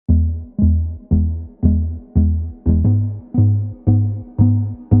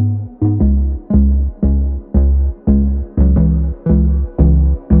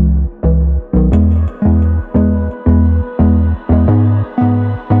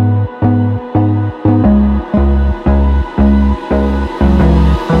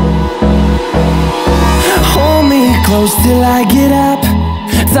close till I get up.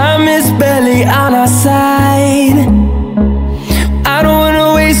 Time is barely on our side. I don't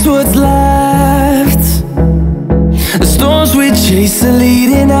wanna waste what's left. The storms we chase are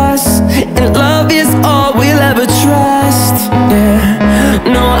leading us, and love is all we'll ever trust. Yeah,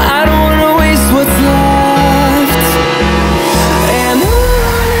 no, I don't wanna waste what's left. And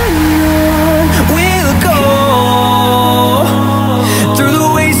on we'll go, through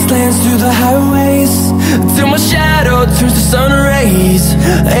the wastelands, through the highways, till my shadow turns to sun rays.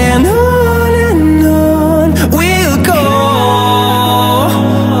 And on we'll go,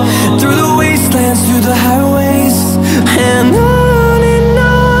 through the wastelands, through the highways, and on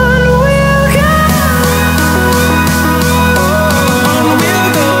we'll go.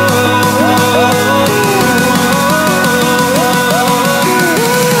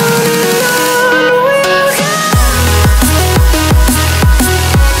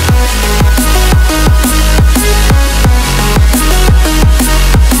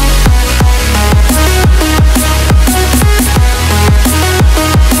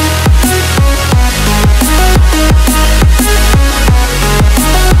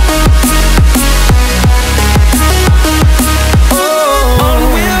 On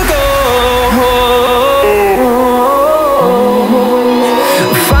we'll go.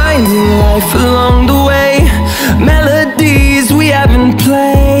 Along the way, melodies we haven't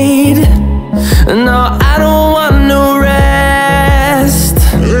played. No, I don't want no rest.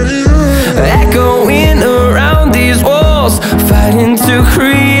 Echoing around these walls, fighting to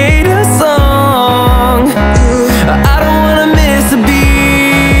create a song. I don't wanna miss a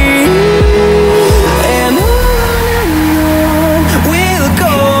beat. And on we'll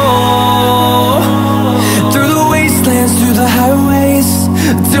go, through the wastelands, through the highways,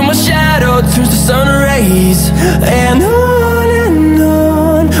 till my shadow turns to sun rays. And on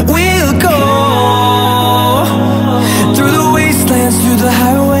we'll go, through the wastelands, through the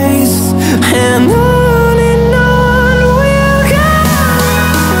highways, and on we'll go.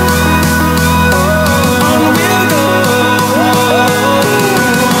 On we'll go.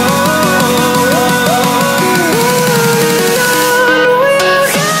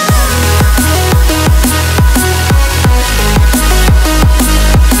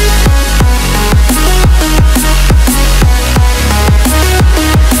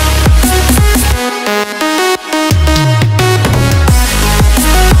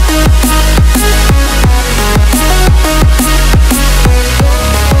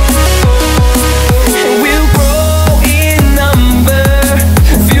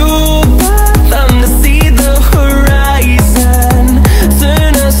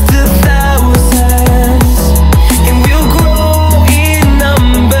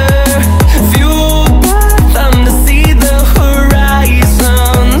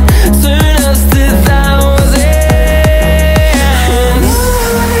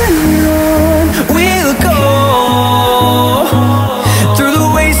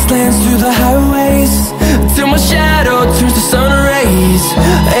 Through the highways, till my shadow turns to sun rays.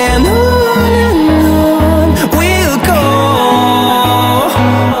 And on we'll go,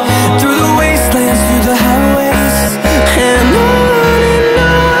 through the wastelands, through the highways, and on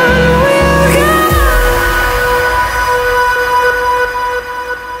we'll go.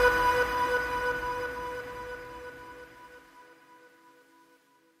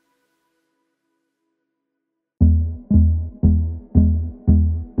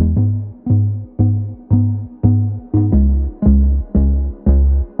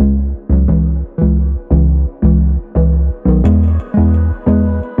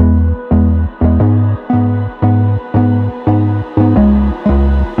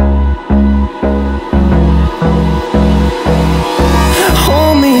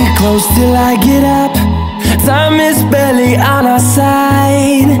 Close till I get up. Time is barely on our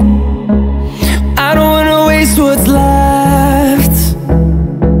side. I don't wanna waste what's left.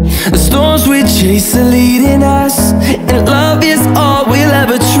 The storms we chase are leading us, and love is all we'll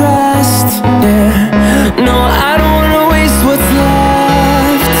ever trust. Yeah, no, I don't wanna waste what's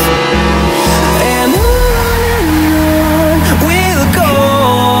left. And on we'll go,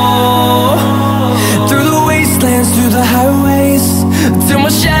 through the wastelands, through the highways, till my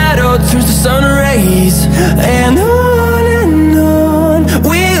shadow turns to sun rays. And on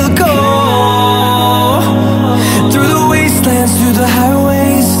we'll go, through the wastelands, through the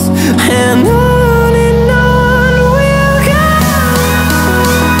highways, and on we'll go.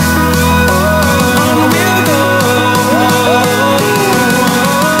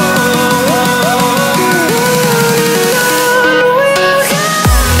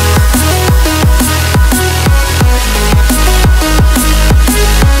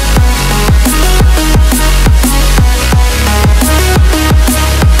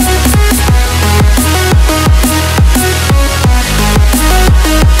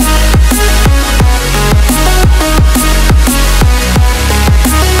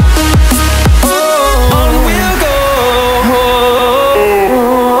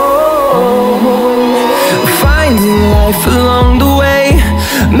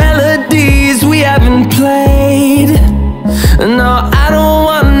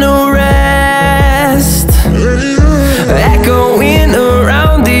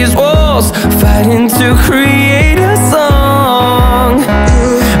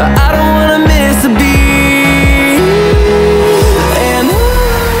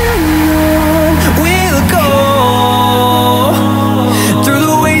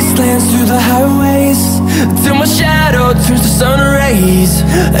 till my shadow turns to sun rays.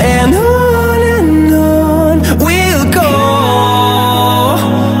 And on